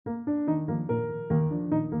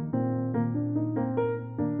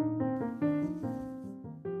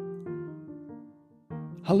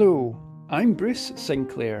Hello, I'm Bruce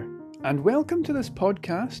Sinclair, and welcome to this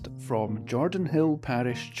podcast from Jordanhill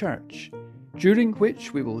Parish Church, during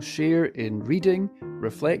which we will share in reading,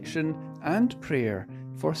 reflection and prayer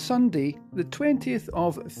for Sunday, the 20th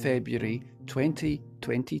of February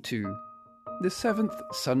 2022, the 7th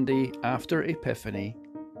Sunday after Epiphany.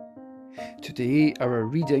 Today our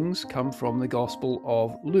readings come from the Gospel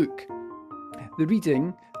of Luke. The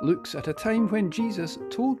reading looks at a time when Jesus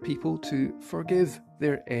told people to forgive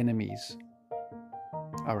their enemies.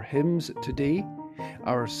 Our hymns today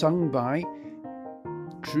are sung by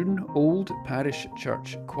Troon Old Parish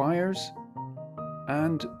Church choirs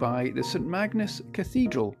and by the St Magnus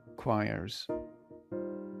Cathedral choirs.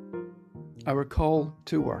 Our call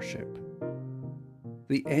to worship.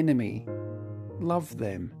 The enemy, love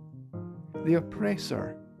them. The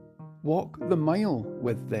oppressor, walk the mile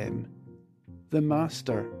with them. The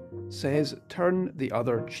Master says, turn the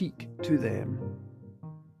other cheek to them.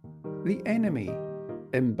 The enemy,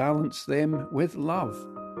 imbalance them with love.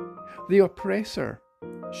 The oppressor,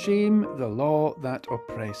 shame the law that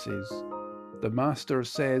oppresses. The Master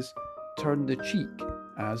says, turn the cheek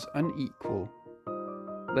as an equal.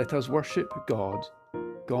 Let us worship God,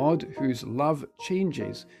 God whose love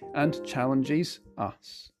changes and challenges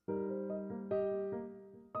us.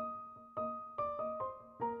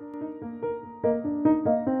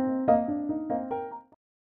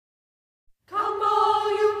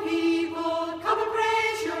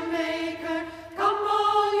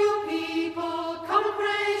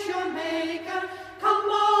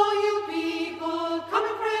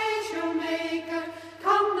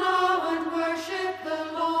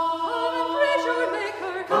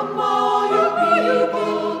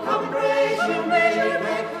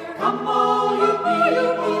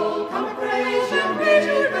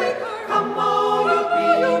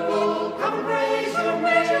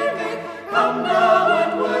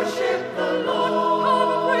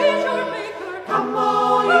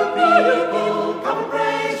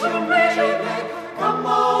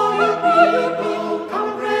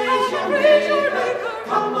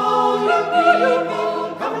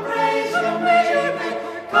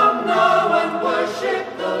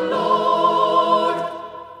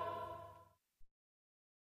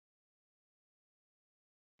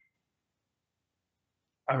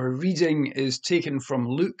 Our reading is taken from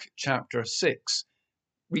Luke chapter 6,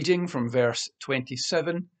 reading from verse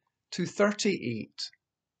 27 to 38.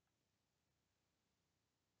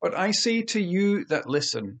 But I say to you that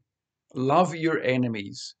listen, love your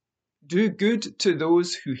enemies, do good to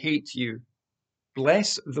those who hate you,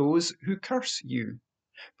 bless those who curse you,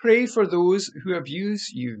 pray for those who abuse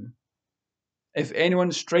you. If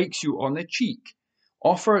anyone strikes you on the cheek,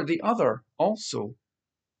 offer the other also.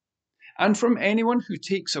 And from anyone who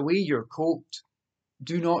takes away your coat,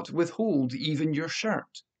 do not withhold even your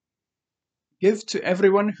shirt. Give to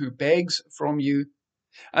everyone who begs from you,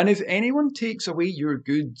 and if anyone takes away your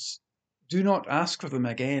goods, do not ask for them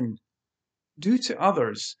again. Do to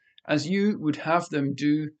others as you would have them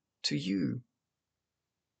do to you.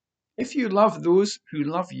 If you love those who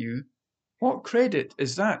love you, what credit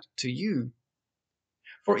is that to you?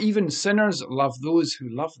 For even sinners love those who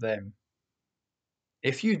love them.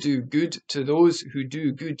 If you do good to those who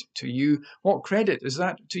do good to you, what credit is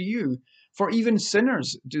that to you? For even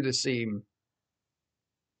sinners do the same.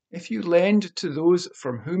 If you lend to those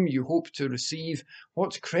from whom you hope to receive,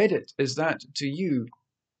 what credit is that to you?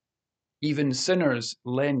 Even sinners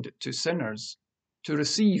lend to sinners, to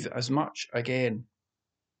receive as much again.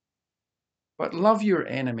 But love your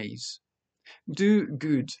enemies, do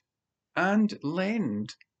good, and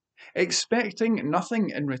lend, expecting nothing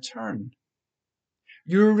in return.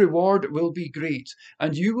 Your reward will be great,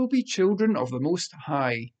 and you will be children of the Most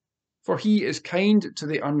High, for He is kind to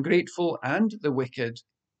the ungrateful and the wicked.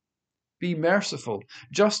 Be merciful,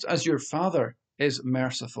 just as your Father is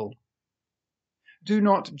merciful. Do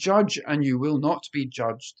not judge, and you will not be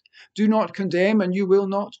judged. Do not condemn, and you will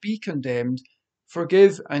not be condemned.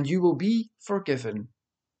 Forgive, and you will be forgiven.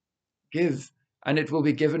 Give, and it will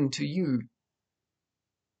be given to you.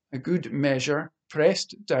 A good measure,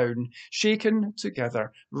 pressed down, shaken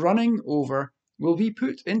together, running over, will be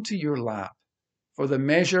put into your lap, for the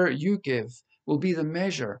measure you give will be the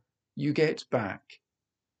measure you get back.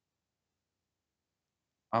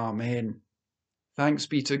 Amen. Thanks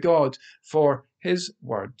be to God for His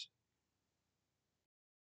word.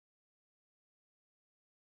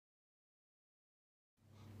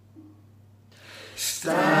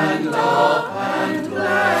 Stand up and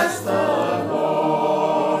bless the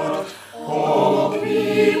Lord. O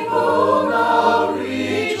people, now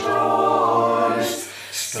rejoice.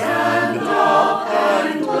 Stand up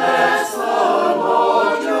and bless the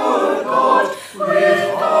Lord.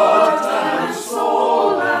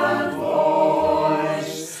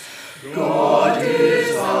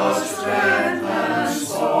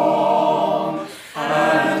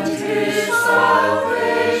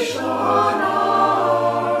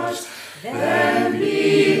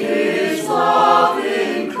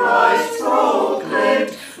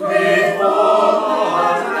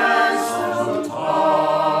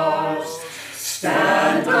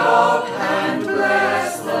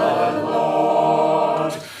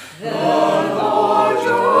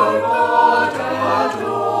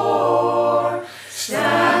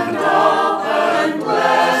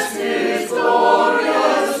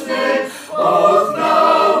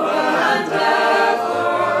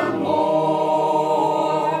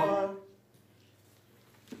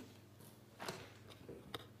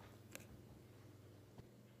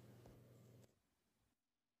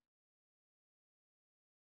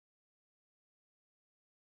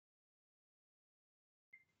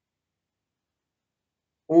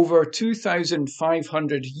 Over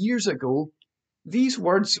 2,500 years ago, these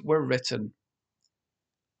words were written.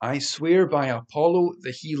 I swear by Apollo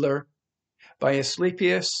the healer, by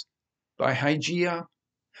Asclepius, by Hygeia,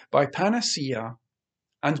 by Panacea,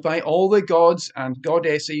 and by all the gods and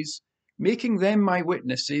goddesses, making them my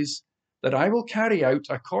witnesses, that I will carry out,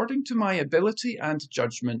 according to my ability and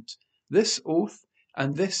judgment, this oath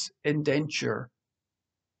and this indenture.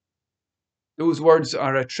 Those words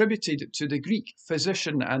are attributed to the Greek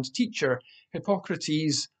physician and teacher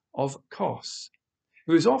Hippocrates of Kos,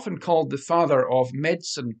 who is often called the father of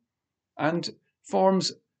medicine and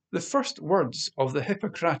forms the first words of the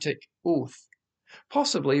Hippocratic Oath,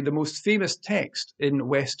 possibly the most famous text in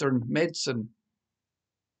Western medicine.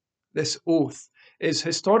 This oath is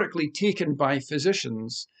historically taken by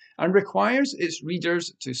physicians and requires its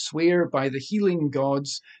readers to swear by the healing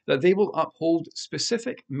gods that they will uphold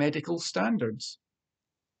specific medical standards.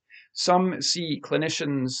 Some see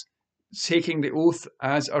clinicians taking the oath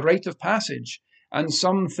as a rite of passage, and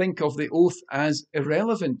some think of the oath as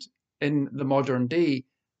irrelevant in the modern day,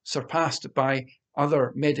 surpassed by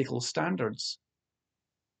other medical standards.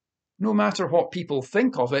 No matter what people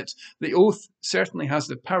think of it, the oath certainly has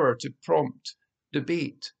the power to prompt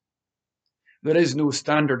debate. There is no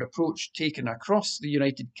standard approach taken across the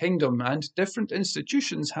United Kingdom, and different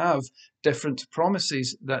institutions have different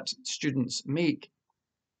promises that students make.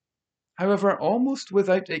 However, almost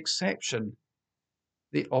without exception,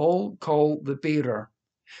 they all call the bearer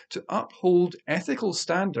to uphold ethical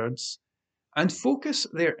standards and focus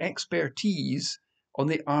their expertise on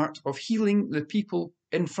the art of healing the people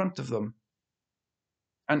in front of them.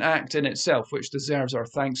 An act in itself which deserves our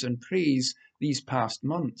thanks and praise these past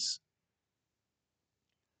months.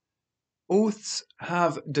 Oaths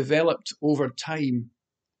have developed over time,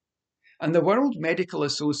 and the World Medical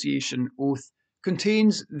Association oath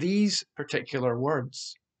contains these particular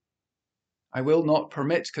words. I will not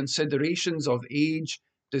permit considerations of age,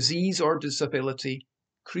 disease or disability,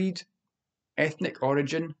 creed, ethnic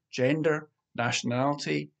origin, gender,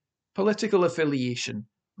 nationality, political affiliation,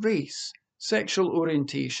 race, sexual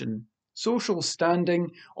orientation, social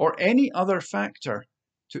standing, or any other factor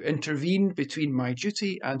to intervene between my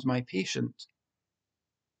duty and my patient.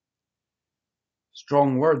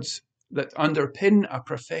 Strong words that underpin a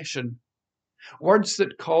profession, words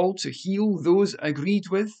that call to heal those agreed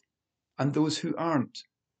with and those who aren't,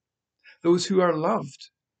 those who are loved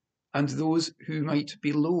and those who might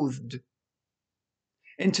be loathed.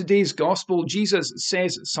 In today's gospel, Jesus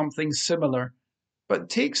says something similar, but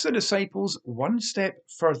takes the disciples one step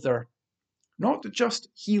further, not just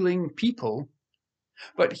healing people,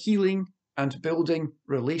 but healing and building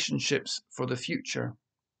relationships for the future.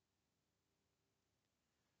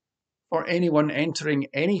 For anyone entering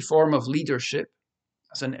any form of leadership,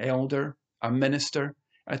 as an elder, a minister,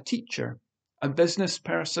 a teacher, a business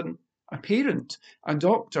person, a parent, a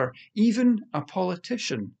doctor, even a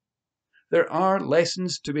politician, there are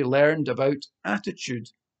lessons to be learned about attitude,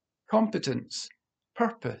 competence,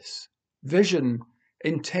 purpose, vision,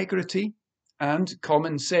 integrity, and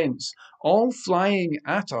common sense, all flying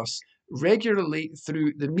at us regularly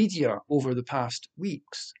through the media over the past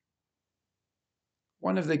weeks.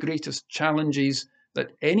 One of the greatest challenges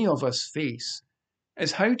that any of us face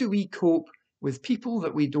is how do we cope with people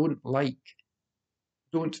that we don't like,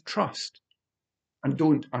 don't trust, and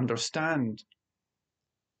don't understand.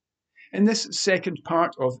 In this second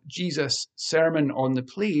part of Jesus' Sermon on the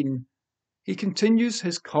Plain, he continues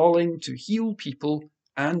his calling to heal people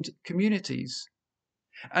and communities,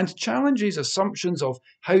 and challenges assumptions of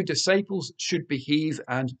how disciples should behave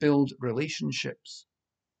and build relationships.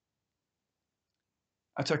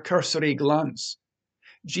 At a cursory glance,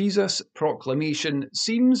 Jesus' proclamation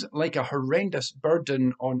seems like a horrendous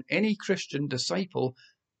burden on any Christian disciple,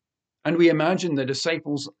 and we imagine the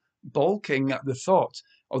disciples balking at the thought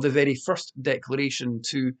of the very first declaration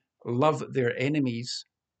to love their enemies.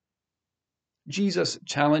 Jesus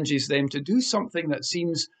challenges them to do something that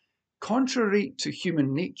seems contrary to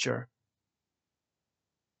human nature.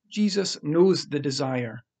 Jesus knows the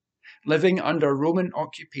desire, living under Roman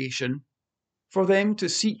occupation, for them to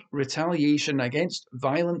seek retaliation against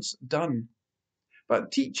violence done,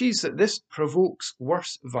 but teaches that this provokes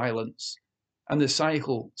worse violence, and the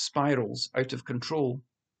cycle spirals out of control.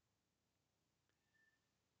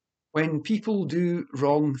 When people do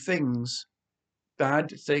wrong things,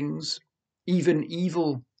 bad things, even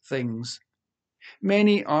evil things,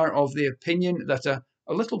 many are of the opinion that a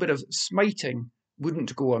little bit of smiting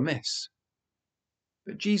wouldn't go amiss.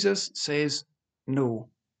 But Jesus says no.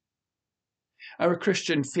 Our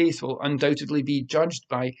Christian faith will undoubtedly be judged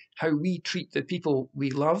by how we treat the people we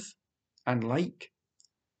love and like,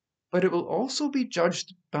 but it will also be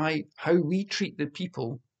judged by how we treat the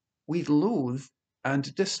people we loathe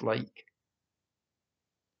and dislike.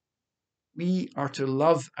 We are to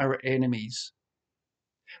love our enemies.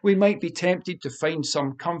 We might be tempted to find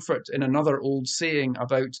some comfort in another old saying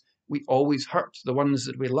about we always hurt the ones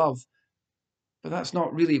that we love, but that's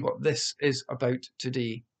not really what this is about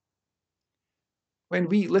today. When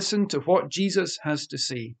we listen to what Jesus has to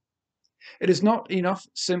say, it is not enough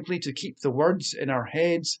simply to keep the words in our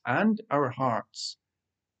heads and our hearts.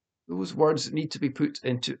 Those words need to be put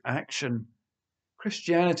into action.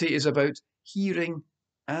 Christianity is about hearing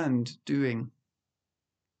and doing.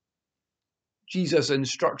 Jesus'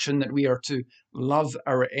 instruction that we are to love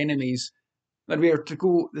our enemies, that we are to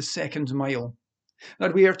go the second mile,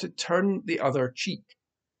 that we are to turn the other cheek,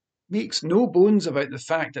 makes no bones about the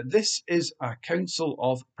fact that this is a counsel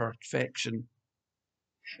of perfection.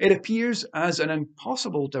 It appears as an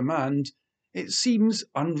impossible demand. It seems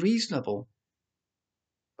unreasonable.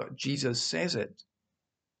 But Jesus says it,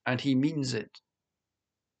 and he means it.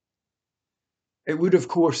 It would, of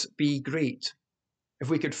course, be great if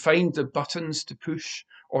we could find the buttons to push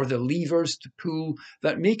or the levers to pull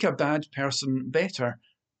that make a bad person better.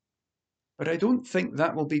 But I don't think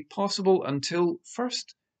that will be possible until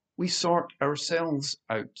first we sort ourselves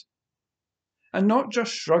out. And not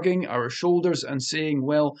just shrugging our shoulders and saying,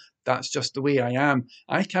 well, that's just the way I am.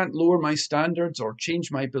 I can't lower my standards or change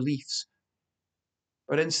my beliefs.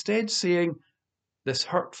 But instead saying, this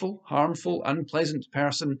hurtful, harmful, unpleasant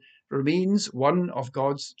person remains one of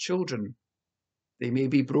God's children. They may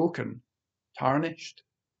be broken, tarnished,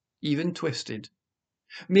 even twisted,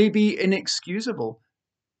 may be inexcusable,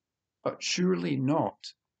 but surely not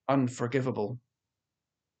unforgivable.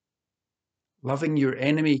 Loving your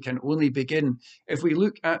enemy can only begin if we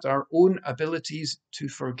look at our own abilities to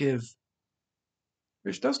forgive,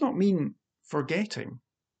 which does not mean forgetting.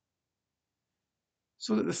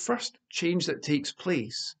 So that the first change that takes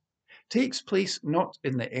place not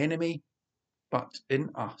in the enemy, but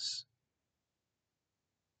in us.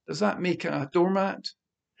 Does that make a doormat?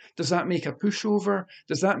 Does that make a pushover?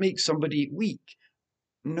 Does that make somebody weak?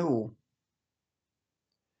 No.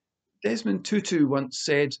 Desmond Tutu once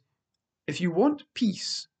said, if you want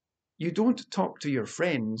peace, you don't talk to your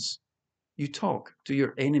friends, you talk to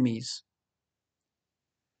your enemies.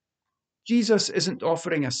 Jesus isn't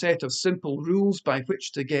offering a set of simple rules by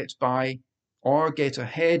which to get by or get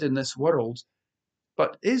ahead in this world,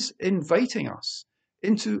 but is inviting us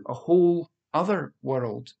into a whole other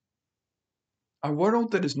world. A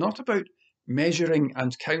world that is not about measuring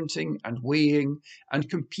and counting and weighing and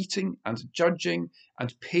competing and judging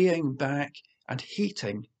and paying back and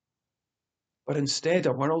hating, but instead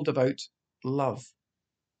a world about love.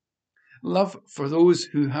 Love for those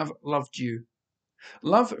who have loved you.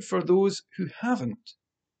 Love for those who haven't.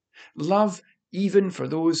 Love even for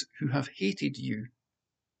those who have hated you.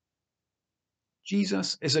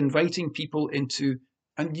 Jesus is inviting people into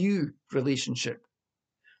a new relationship.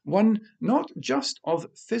 One not just of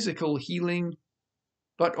physical healing,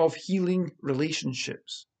 but of healing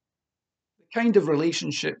relationships. The kind of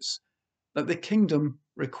relationships that the kingdom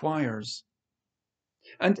requires.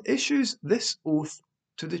 And issues this oath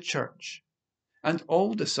to the church and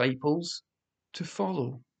all disciples to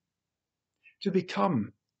follow. To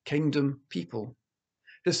become kingdom people,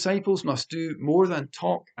 disciples must do more than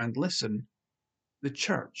talk and listen. The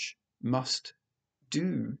church must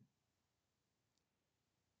do.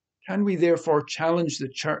 Can we therefore challenge the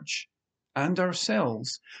church and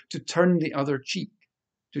ourselves to turn the other cheek,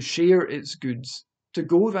 to share its goods, to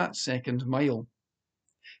go that second mile?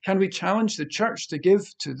 Can we challenge the church to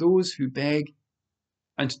give to those who beg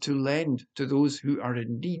and to lend to those who are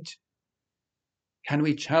in need? Can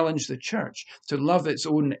we challenge the church to love its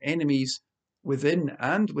own enemies within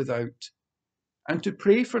and without, and to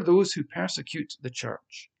pray for those who persecute the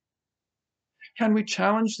church? Can we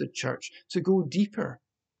challenge the church to go deeper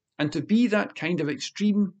and to be that kind of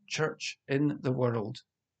extreme church in the world?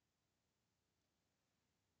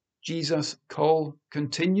 Jesus' call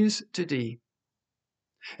continues today.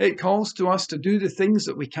 It calls to us to do the things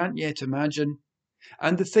that we can't yet imagine,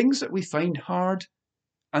 and the things that we find hard,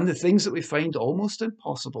 and the things that we find almost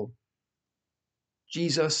impossible.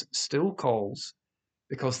 Jesus still calls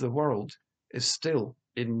because the world is still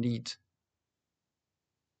in need.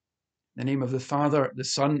 In the name of the Father, the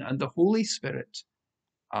Son, and the Holy Spirit.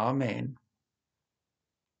 Amen.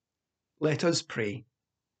 Let us pray.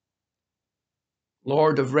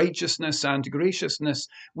 Lord of righteousness and graciousness,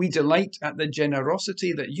 we delight at the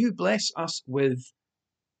generosity that you bless us with.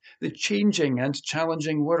 The changing and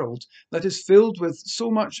challenging world that is filled with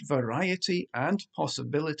so much variety and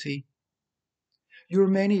possibility. your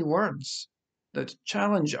many words that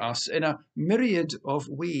challenge us in a myriad of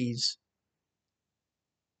ways.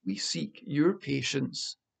 We seek your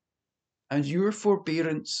patience and your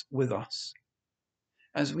forbearance with us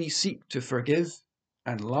as we seek to forgive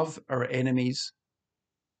and love our enemies.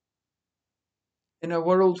 In a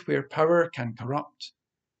world where power can corrupt,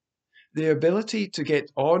 the ability to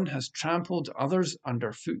get on has trampled others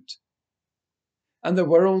underfoot, and the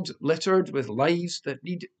world littered with lives that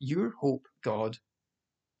need your hope, God,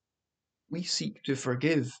 we seek to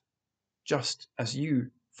forgive just as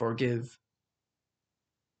you forgive.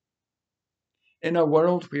 In a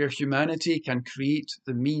world where humanity can create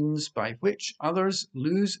the means by which others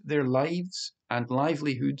lose their lives and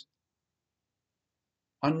livelihood,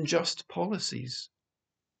 unjust policies,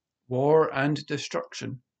 war and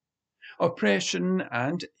destruction, oppression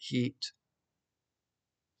and hate,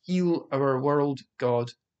 heal our world,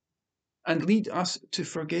 God, and lead us to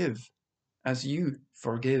forgive as you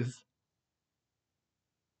forgive.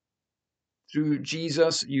 Through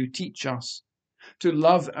Jesus, you teach us to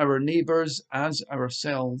love our neighbours as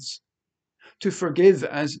ourselves, to forgive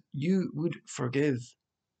as you would forgive.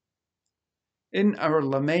 In our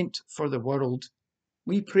lament for the world,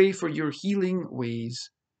 we pray for your healing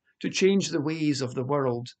ways, to change the ways of the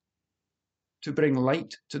world, to bring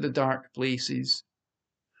light to the dark places,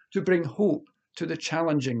 to bring hope to the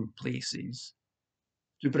challenging places,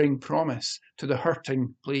 to bring promise to the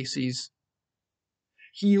hurting places.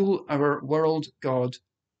 Heal our world, God,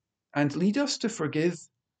 and lead us to forgive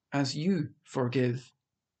as you forgive.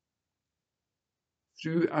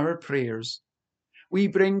 Through our prayers, we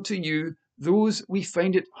bring to you those we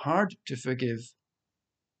find it hard to forgive,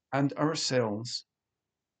 and ourselves,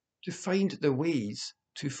 to find the ways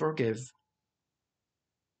to forgive.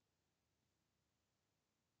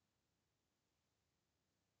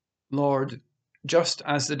 Lord, just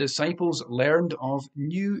as the disciples learned of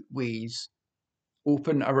new ways,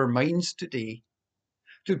 open our minds today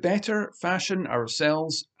to better fashion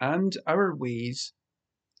ourselves and our ways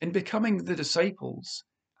in becoming the disciples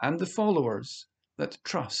and the followers that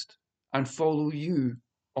trust and follow you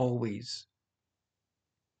always.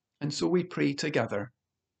 And so we pray together.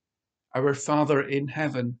 Our Father in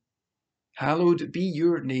heaven, hallowed be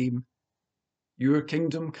your name. Your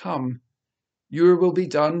kingdom come, your will be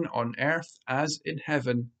done on earth as in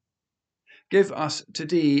heaven. Give us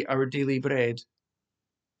today our daily bread.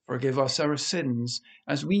 Forgive us our sins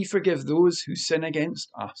as we forgive those who sin against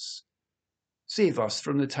us. Save us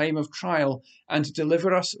from the time of trial and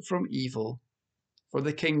deliver us from evil. For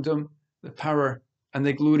the kingdom, the power, and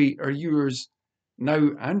the glory are yours,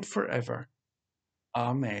 now and forever.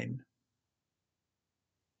 Amen.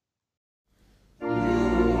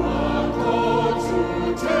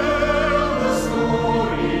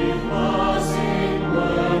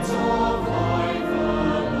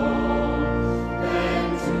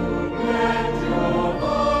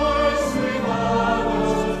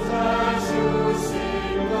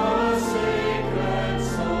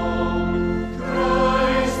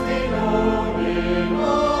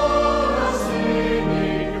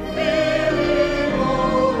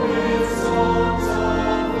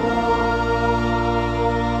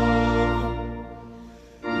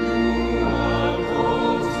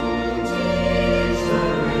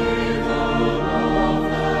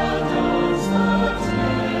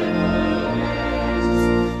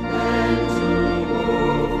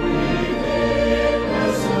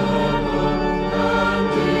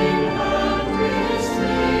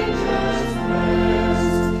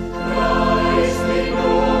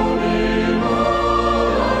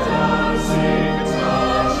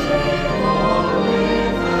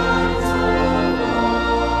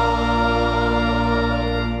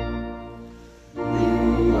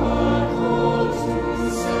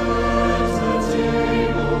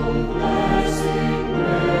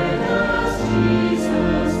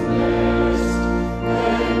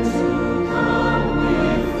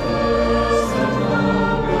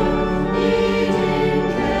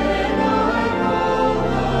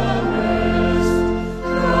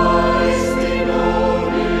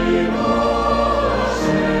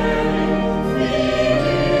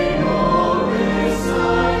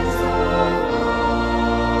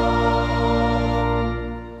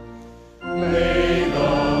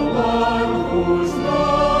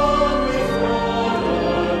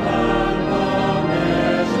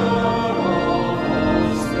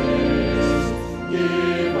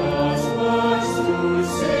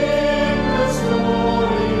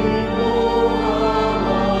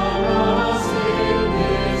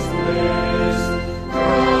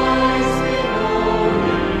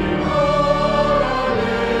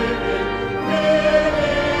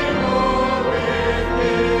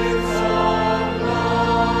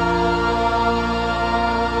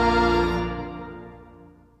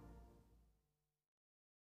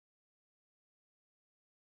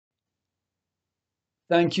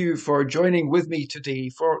 Thank you for joining with me today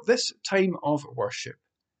for this time of worship.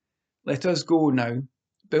 Let us go now,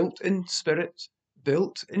 built in spirit,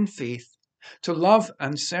 built in faith, to love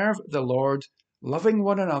and serve the Lord, loving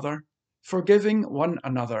one another, forgiving one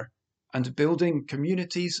another, and building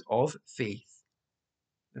communities of faith.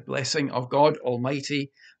 The blessing of God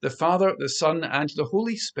Almighty, the Father, the Son, and the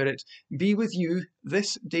Holy Spirit be with you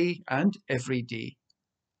this day and every day.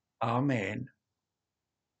 Amen.